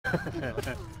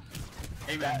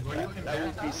Hey man, were you in That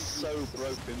would there? be so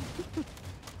broken.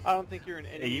 I don't think you're in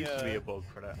It any used to be a bug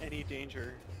for that. any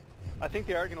danger. I think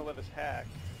they are going to let us hack.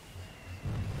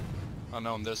 Oh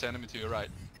no, there's enemy to your right.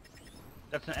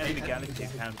 That's an enemy galaxy, it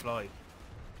can't fly.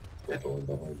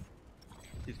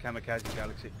 He's kamikaze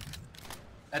galaxy.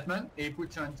 Edmund, Apu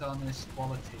turned on his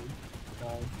quality,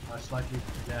 so slightly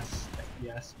less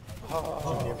FPS.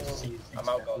 So be able to see things I'm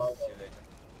out, better. guys. See you later.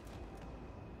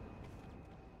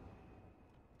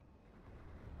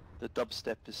 The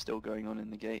dubstep is still going on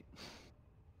in the gate.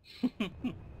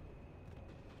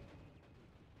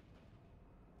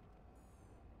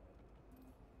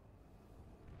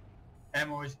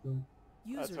 Ammo is good.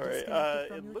 That's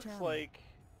alright. It looks like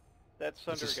that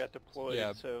Sunder is- got deployed,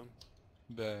 yeah. so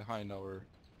Behind our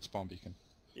spawn beacon.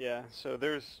 yeah. So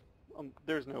there's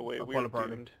no way I'll we're fall apart.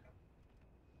 doomed.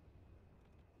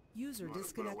 User Wanna put a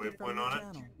disconnected from waypoint your on it?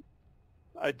 channel.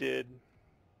 I did.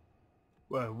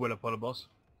 Well, will I pull a bus?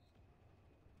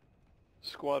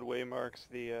 Squad way marks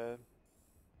the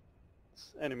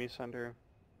enemy Sunder.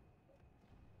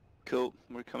 Cool,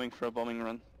 we're coming for a bombing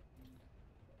run.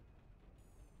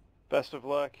 Best of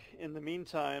luck. In the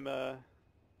meantime, I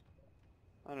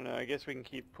don't know, I guess we can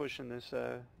keep pushing this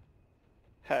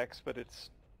hex, but it's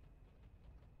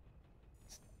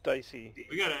dicey.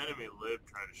 We got an enemy lib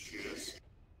trying to shoot us.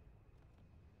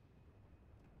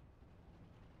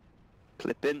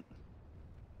 Clip in.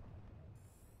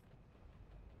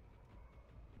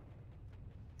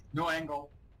 No angle.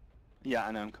 Yeah,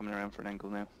 I know, I'm coming around for an angle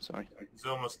now, sorry. He's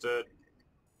almost dead.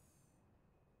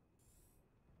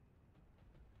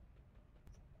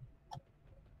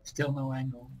 Still no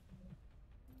angle.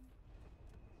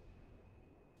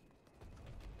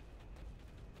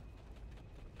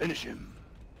 Finish him!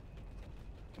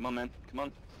 Come on, man, come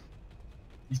on.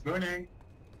 He's burning.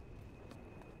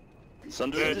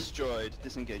 Sunder Good. destroyed,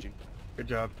 disengaging. Good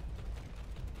job.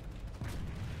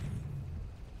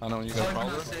 I know, you got Sorry,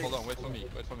 Prowler? not six. Hold on, wait for me,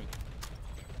 wait for me.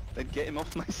 Then get him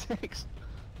off my 6.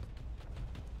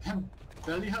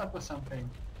 Belly help or something.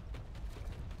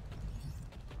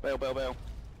 Bail, bail, bail.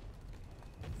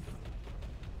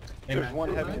 Hey, There's man,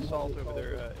 one heavy man. assault over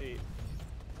there, 8.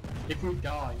 If we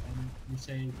die and you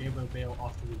say they will bail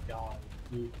after we die,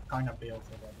 we kind of bailed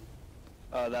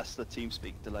already. That's the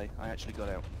TeamSpeak delay. I actually got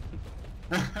out.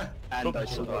 And I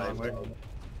survived.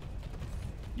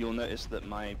 You'll notice that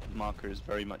my marker is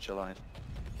very much alive.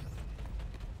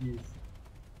 Yes.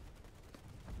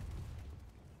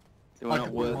 They were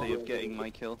not worthy of getting my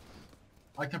kill.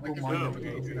 I can put So, mine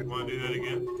in you the wanna do that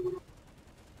again?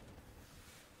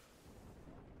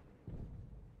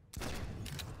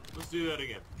 Let's do that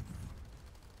again.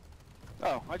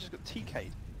 Oh, I just got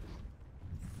TK'd.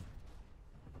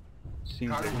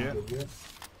 Seems Carter. legit.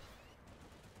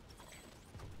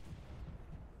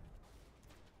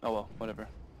 Oh well, whatever.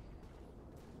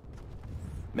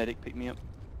 Medic, pick me up.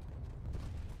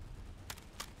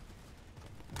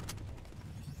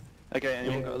 Okay,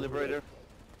 anyone got a liberator?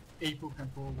 Apu can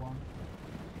pull one.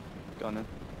 Go on then.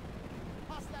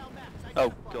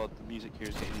 Oh god, the music here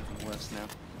is getting even worse now.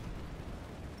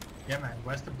 Yeah man,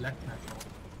 where's the black metal?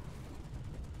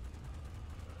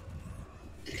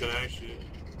 Can I actually...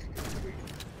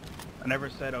 I never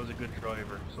said I was a good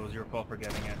driver, so it was your fault for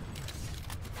getting it.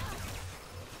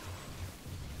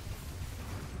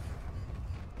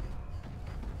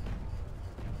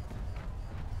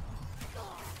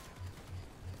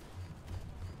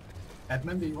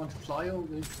 Edmund, do you want to fly or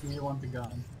do you want the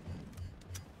gun?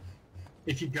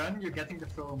 If you gun, you're getting the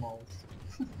thermals.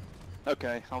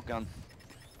 Okay, I'll gun.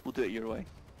 We'll do it your way.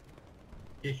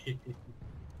 I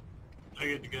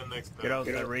get the gun next time. Get out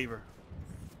that raver.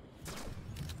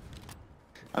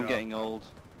 I'm No. getting old.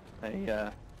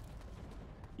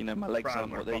 You know, my legs Proud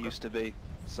aren't what they motherfucker. used to be,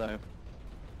 so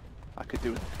I could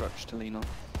do with a crutch to lean on.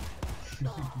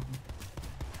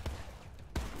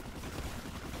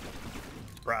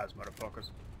 Braz, motherfuckers.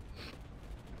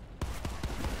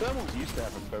 Thermals used to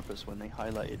have a purpose when they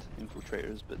highlighted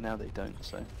infiltrators, but now they don't,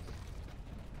 so...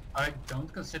 I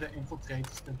don't consider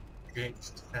infiltrators the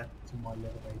greatest threat to my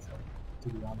liberator, to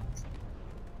be honest.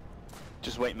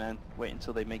 Just wait, man. Wait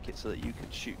until they make it so that you can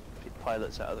shoot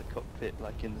pilots out of the cockpit,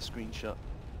 like in the screenshot.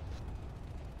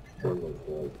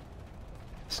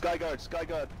 Skyguard,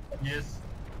 Skyguard! Yes.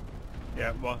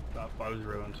 Yeah, well, I was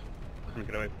ruined. Couldn't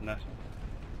get away from that.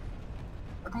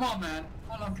 Oh, come on man,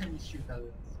 how long can you shoot at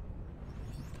it?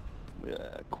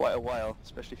 Quite a while,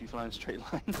 especially if you fly in a straight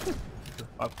line.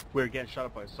 We're getting shot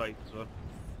up by a sight as well.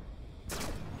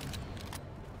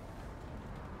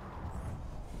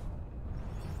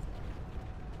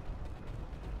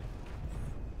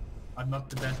 I'm not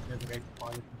the best liberator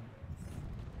pilot.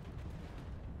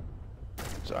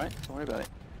 It's alright, don't worry about it.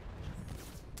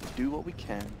 Do what we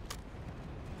can.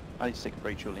 I need to take a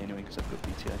break shortly anyway because I've got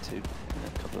BTI 2 in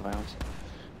a couple of hours.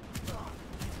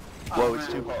 Whoa, it's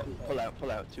too hot.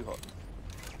 Pull out, too hot.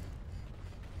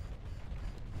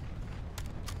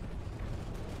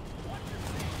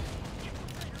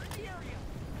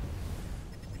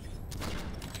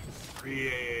 Three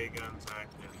AA guns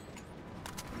active.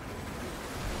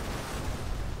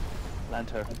 Land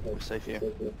her, we're safe here.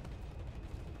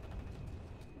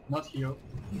 Not here.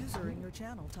 User in your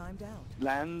channel timed out.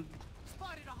 Land.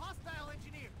 Spotted a hostile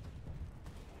engineer.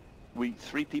 We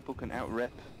 3 people can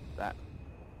out-rep that.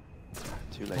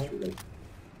 Too late.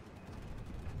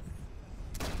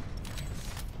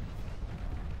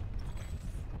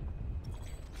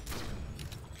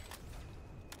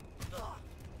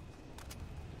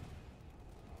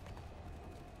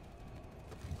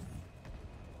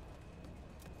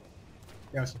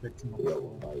 Yeah, it's a bit too much.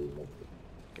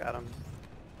 Got him.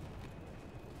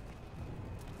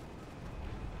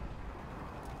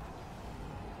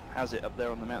 How's it up there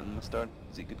on the mountain, Mustarde?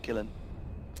 Is it good killing?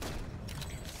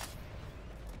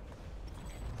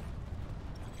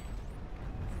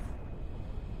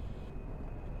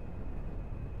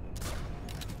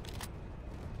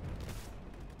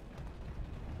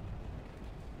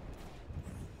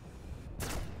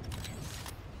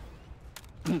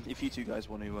 If you two guys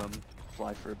want to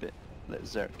fly for a bit, let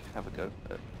Zerk have a go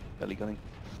at belly gunning.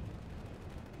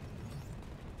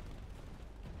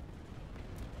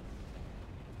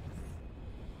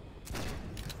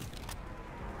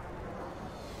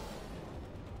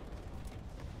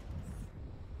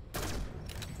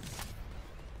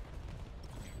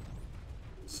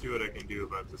 See what I can do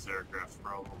about this aircraft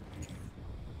problem.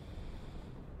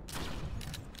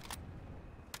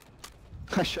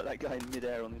 I shot that guy in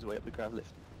mid-air on his way up the grav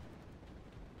lift.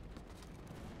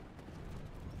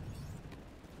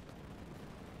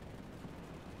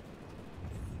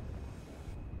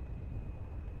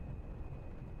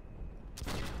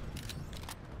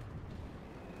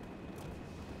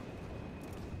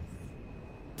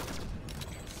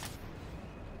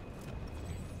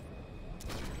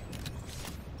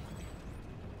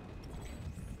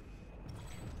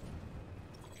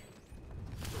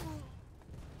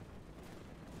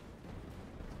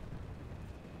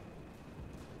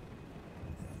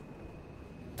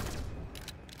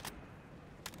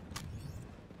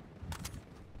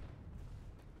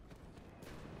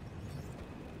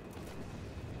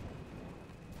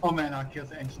 Oh man, I killed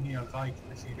the engineer right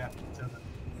as he left each other.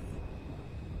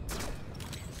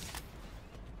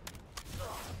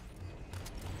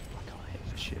 I can't hit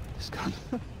for shit with this gun.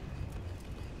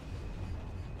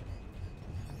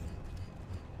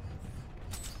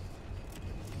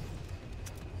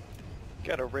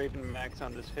 Got a Raven Max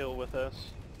on this hill with us.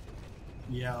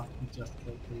 Yeah, he just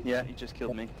killed me. Yeah, he just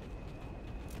killed me.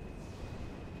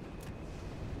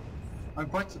 I'm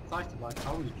quite surprised about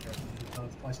how he killed me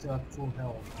because I still had full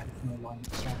health. I had no line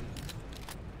of sight.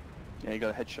 Yeah, he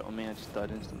got a headshot on me, I just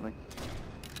died instantly.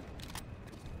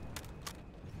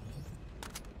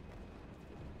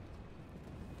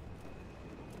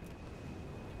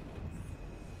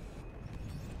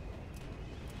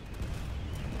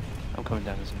 I'm coming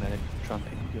down as a medic, try and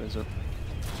pick you guys up.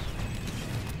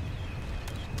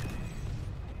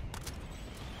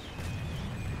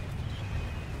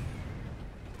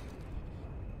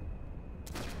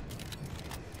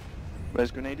 Res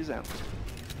grenade is out.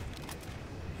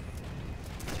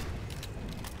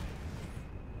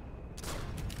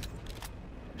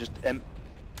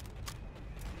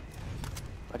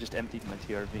 I just emptied my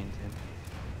TRV into him.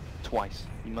 Twice.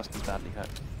 He must be badly hurt.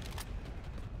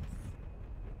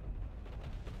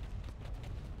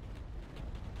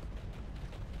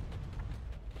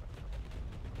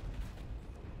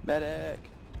 Medic!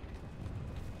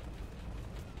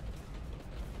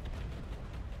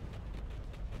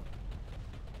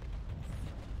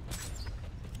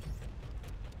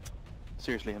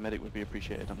 Seriously, a medic would be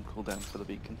appreciated on cooldown for the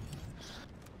beacon.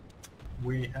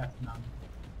 We have none.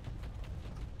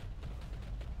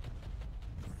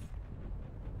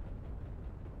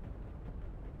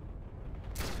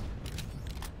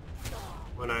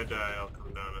 When I die, I'll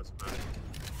come down as a medic.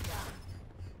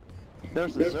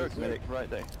 There's the Zerg medic right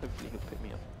there. Hopefully he'll pick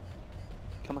me up.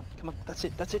 Come on, come on. That's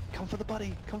it. Come for the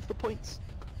body. Come for the points.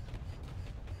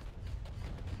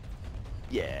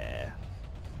 Yeah.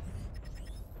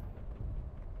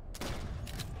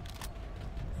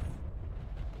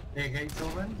 Hey,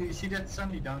 Torben, do you see that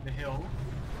Sunny down the hill?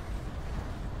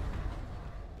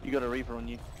 You got a Reaver on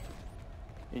you.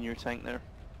 In your tank there.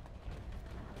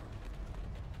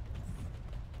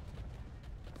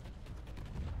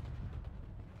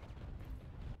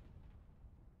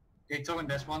 Okay, Torrin,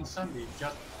 there's one Sunday.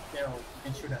 Just Daryl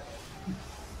and shoot at it.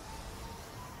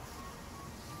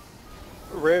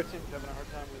 Rare seems having a hard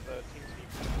time with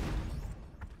TeamSpeak.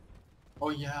 Oh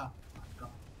yeah. My God.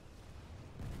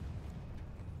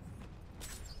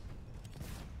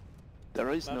 There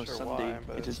is Not no sure Sunday. why,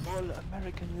 but- It is all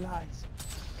American lies.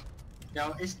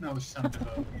 There is no Sunday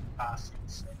in passing.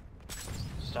 So.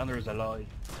 Thunder is a lie.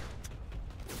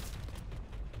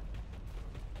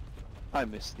 I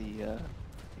miss the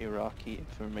Iraqi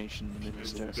information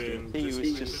minister. been He was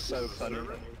disappeared just so from the funny.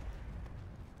 server.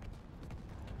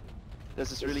 There's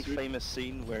this really famous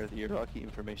scene where the Iraqi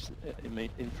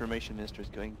information minister is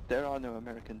going, "There are no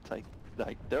American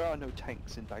there are no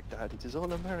tanks in Baghdad. It is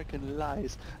all American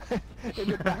lies." In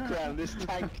the background, this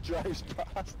tank drives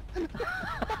past.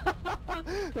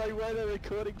 Like where they're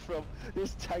recording from,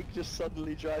 this tank just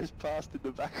suddenly drives past in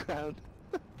the background.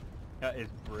 That is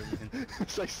brilliant.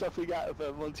 It's like something out of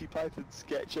a Monty Python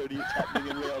sketch, only it's happening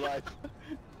in real life.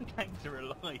 Tanks are a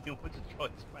lie, you want to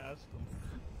drive past them.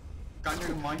 Kind of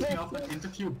reminds me of an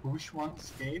interview Bush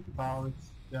once gave about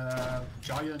the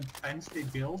giant fence they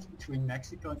built between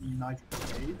Mexico and the United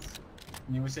States.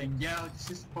 And he was saying, yeah,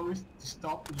 this is supposed to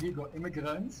stop illegal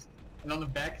immigrants. And on the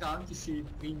background you see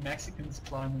 3 Mexicans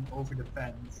climbing over the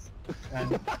fence. And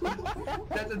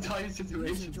that entire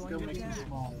situation still makes me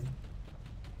smile.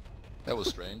 That was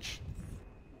strange.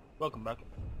 Welcome back.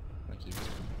 Thank you.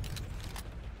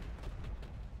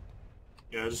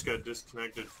 Yeah, I just got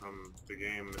disconnected from the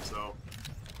game itself.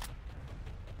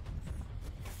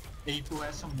 Apu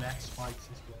has some lag spikes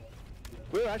as well.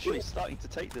 We're actually starting to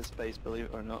take this base, believe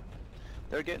it or not.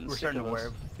 They're getting We're sick starting of to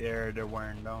us. wear. They're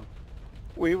wearing down.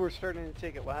 We were starting to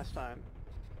take it last time.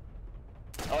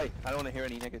 Oi, I don't want to hear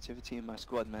any negativity in my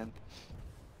squad, man.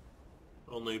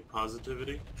 Only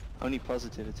positivity? Only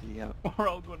positivity, yeah. We're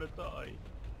all gonna die.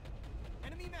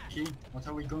 Enemy match. Gee, what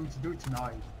are we going to do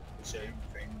tonight? The same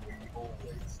thing we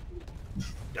always do.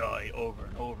 Die over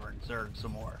and over and serve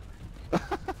some more.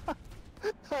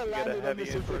 I landed on heavy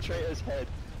this infantry. infiltrator's head,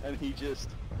 and he just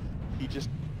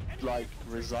like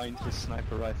resigned his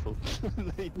sniper rifle.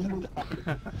 He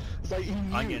died. It's like he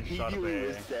I'm knew, getting he shot knew up he AA.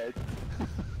 was dead.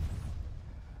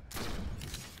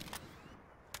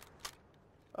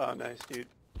 Oh, nice, dude.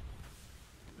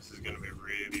 This is gonna be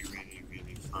really, really,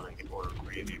 really funny, or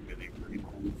really, really, really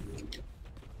cool.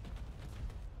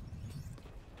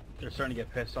 They're starting to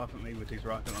get pissed off at me with these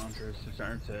rocket launchers. They're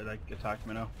starting to like attack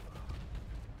me now.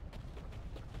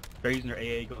 They're using their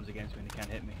AA guns against me and they can't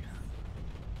hit me.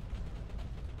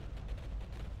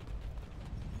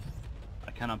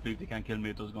 I cannot believe they can't kill me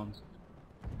with those guns.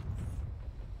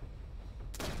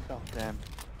 Oh damn.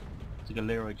 It's like a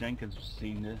Leroy Jenkins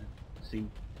scene.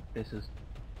 This is.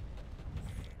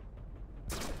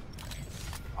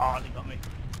 Oh, they got me.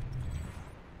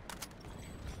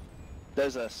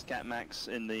 There's a scat max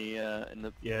in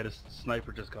the Yeah, this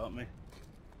sniper just got me.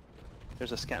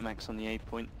 there's a scat max on the A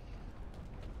point.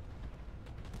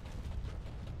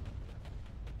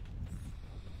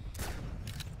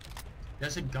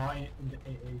 There's a guy in the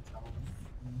AA tower.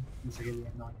 He's really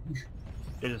annoying.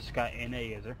 There's a sky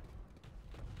NA, is there?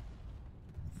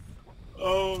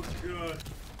 Oh god.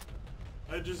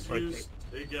 I just Right. used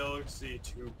a galaxy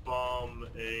to bomb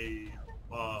a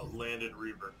landed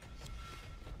Reaver.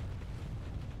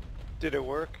 Did it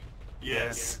work?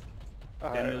 Yes.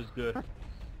 That Alright. was good.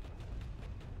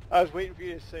 I was waiting for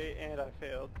you to say, and I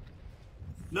failed.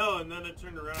 No, and then I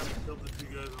turned around and killed the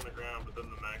 2 guys on the ground, but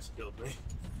then the Max killed me.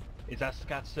 Is that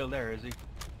scat still there, is he?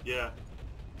 Yeah.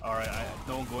 Alright,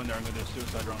 don't go in there, I'm gonna do a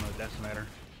suicide run with a decimator.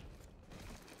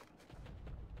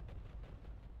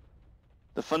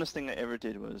 The funnest thing I ever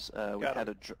did was we Got had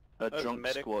him. a was a drunk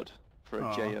medic. squad for a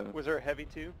Aw. JO. Was there a heavy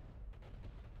too?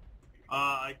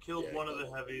 I killed one of the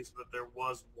heavies, but there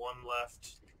was one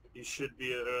left. He should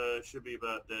be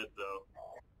about dead though.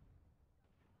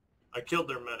 I killed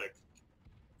their medic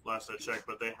last I checked,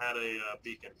 but they had a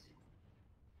beacon.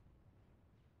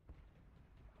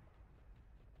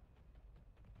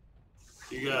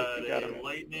 You got got a him.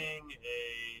 lightning,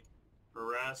 a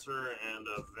harasser, and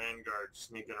a vanguard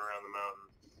sneaking around the mountain.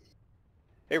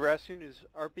 Hey, Rassoon, is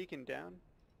our beacon down?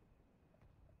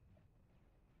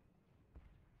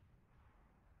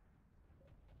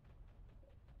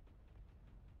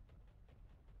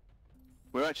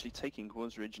 We're actually taking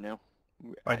Quartz Ridge now.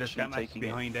 We're Right, this actually scat max is taking it.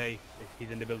 behind A.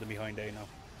 He's in the building behind A now.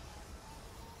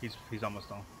 He's almost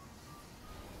done.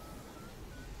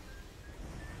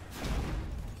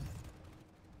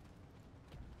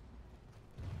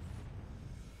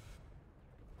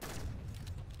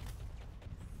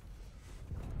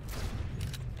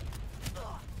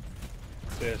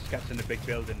 The scat's in the big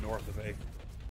building north of A.